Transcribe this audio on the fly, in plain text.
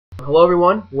Hello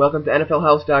everyone, welcome to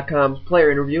NFLHouse.com's player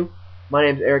interview. My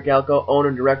name is Eric Galko, owner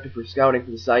and director for scouting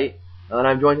for the site, and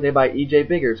I'm joined today by E.J.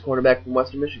 Biggers, cornerback from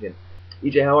Western Michigan.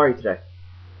 E.J., how are you today?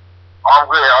 I'm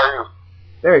good, how are you?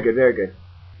 Very good, very good.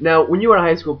 Now, when you were a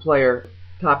high school player,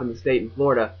 top in the state in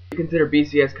Florida, you consider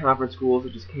BCS conference schools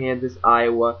such as Kansas,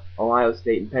 Iowa, Ohio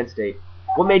State, and Penn State.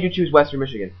 What made you choose Western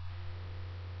Michigan?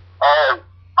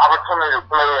 Opportunity to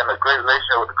play in a great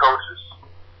relationship with the coaches.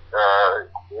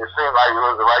 It seemed like it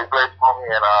was the right place for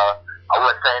me, and I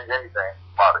wouldn't change anything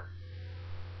about it.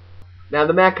 Now,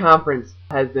 the MAC Conference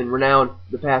has been renowned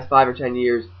the past 5 or 10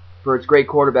 years for its great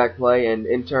quarterback play and,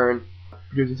 in turn,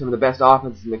 producing some of the best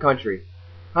offenses in the country.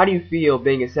 How do you feel,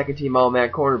 being a second-team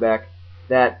All-MAC cornerback,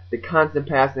 that the constant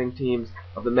passing teams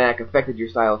of the MAC affected your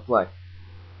style of play?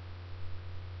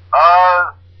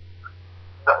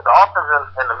 The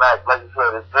offense in the MAC, like you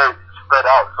said, is very spread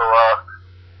out, so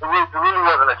it really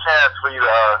wasn't a chance for you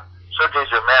to showcase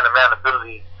your man-to-man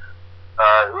ability.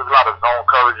 It was a lot of zone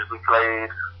coverages we played,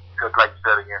 because like you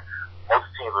said again, most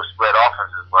teams were spread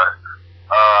offenses, but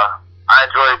I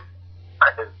enjoyed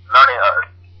learning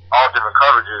all different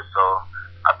coverages, so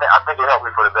I think it helped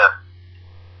me for the best.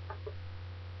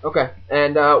 Okay,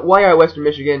 and while you're at Western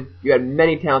Michigan, you had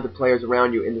many talented players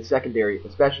around you in the secondary,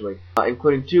 especially,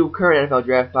 including 2 current NFL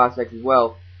draft prospects as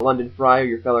well, London Fryer,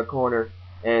 your fellow corner,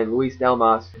 and Luis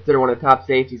Delmas, considered one of the top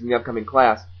safeties in the upcoming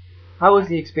class. How was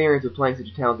the experience of playing such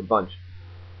a talented bunch?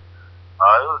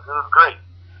 It was great.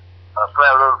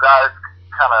 Playing with those guys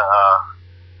kind of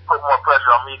put more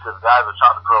pressure on me because guys are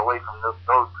trying to throw away from those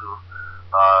 2.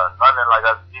 London,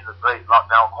 he's a great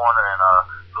lockdown corner, and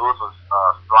Lewis was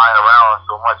flying around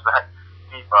so much that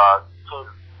deep.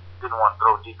 Teams didn't want to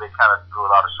throw deep. They kind of threw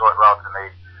a lot of short routes, and they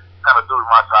kind of threw to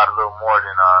my side a little more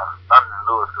than London and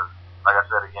Lewis, because, like I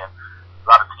said again, a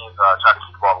lot of teams try to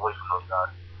keep the ball away from those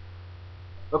guys.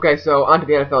 Okay, so onto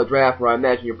the NFL draft, where I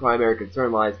imagine your primary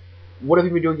concern lies. What have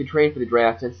you been doing to train for the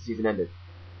draft since the season ended?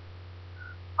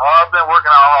 I've been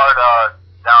working out hard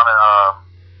down in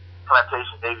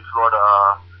Plantation, Davie, Florida,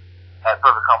 at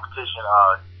Perfect Competition.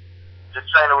 Just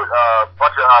training with a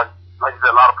bunch of, like you said,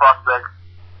 a lot of prospects.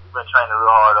 We've been training real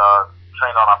hard,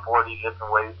 training on our 40, lifting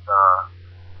weights,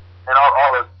 and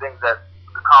all the things that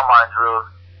the combine drills.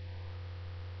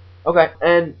 Okay,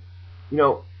 and,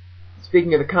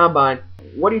 speaking of the combine,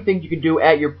 what do you think you can do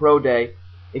at your pro day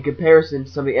in comparison to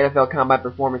some of the NFL combine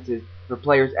performances for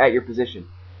players at your position?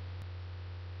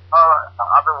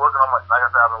 I've been working on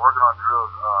I've been working on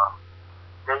drills,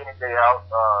 day in and day out.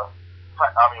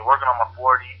 Working on my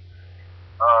 40,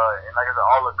 and like I said,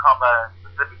 all the combine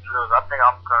specific drills. I think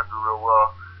I'm gonna do real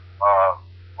well.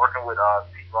 Working with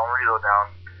Pete Bonrito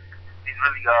down, he's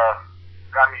really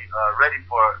got me ready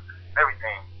for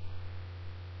everything.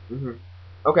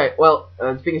 Okay, well,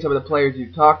 speaking of some of the players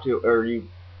you've talked to, or you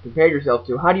compared yourself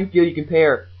to, how do you feel you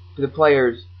compare to the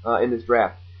players in this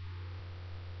draft?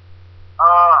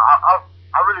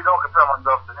 I really don't compare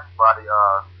myself to anybody,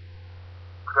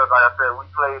 because like I said, we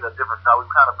played a different style. We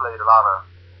kind of played a lot of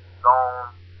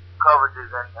zone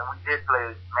coverages, and we did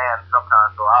play man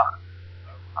sometimes, so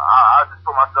I just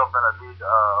put myself in a league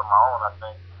of my own, I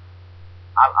think.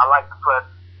 I like to press.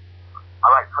 I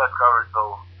like press coverage,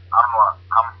 so I don't know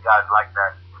how many guys like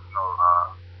that,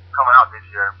 coming out this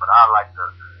year, but I like to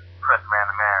press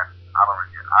man-to-man.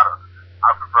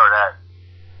 I prefer that.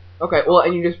 Okay, well,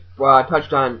 and you just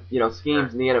touched on,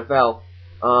 schemes in the NFL,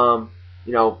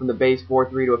 from the base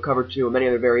 4-3 to a cover 2 and many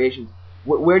other variations.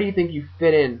 Where do you think you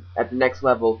fit in at the next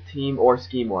level, team or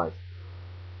scheme-wise?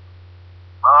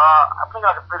 I think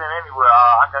I can fit in anywhere.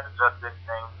 I can adjust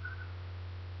anything.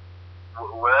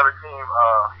 Whatever team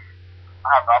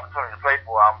I have the opportunity to play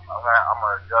for, I'm going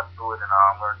to adjust to it, and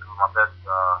I'm going to do my best,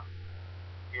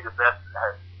 be the best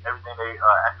at everything they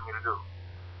ask me to do.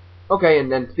 Okay,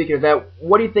 and then speaking of that,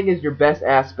 what do you think is your best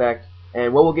aspect,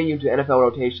 and what will get you into NFL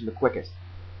rotation the quickest?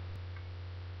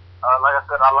 Like I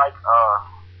said, I like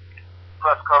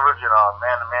press coverage and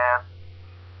man-to-man,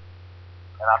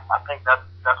 and I think that's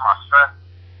my strength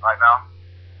right now.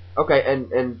 Okay,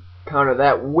 and counter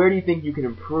that, where do you think you can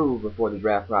improve before the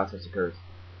draft process occurs?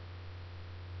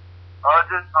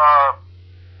 Just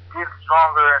getting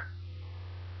stronger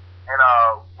and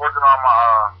working on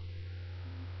my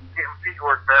getting feet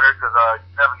work better, because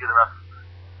you never get enough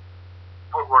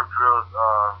footwork drills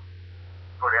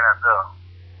for the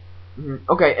NFL.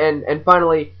 Okay, and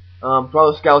finally, for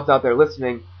all the scouts out there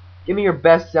listening, give me your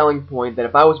best selling point that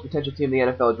if I was a potential team in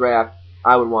the NFL draft,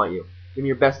 I would want you. Give me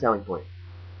your best selling point.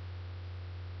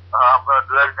 I'm going to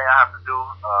do everything I have to do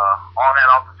on and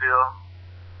off the field.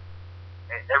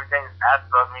 Everything asked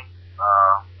of me.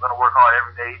 I'm going to work hard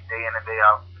every day, day in and day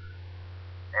out.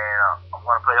 And I'm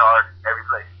going to play hard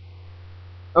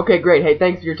Okay, great. Hey,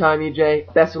 thanks for your time,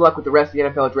 EJ. Best of luck with the rest of the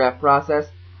NFL draft process.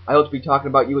 I hope to be talking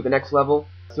about you at the next level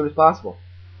as soon as possible.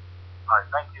 All right,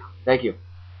 thank you. Thank you.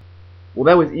 Well,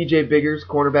 that was EJ Biggers,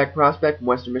 cornerback prospect from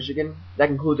Western Michigan. That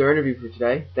concludes our interview for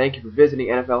today. Thank you for visiting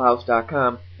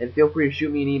NFLhouse.com, and feel free to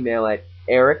shoot me an email at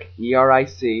Eric,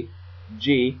 E-R-I-C,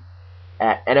 G,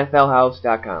 at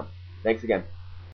NFLhouse.com. Thanks again.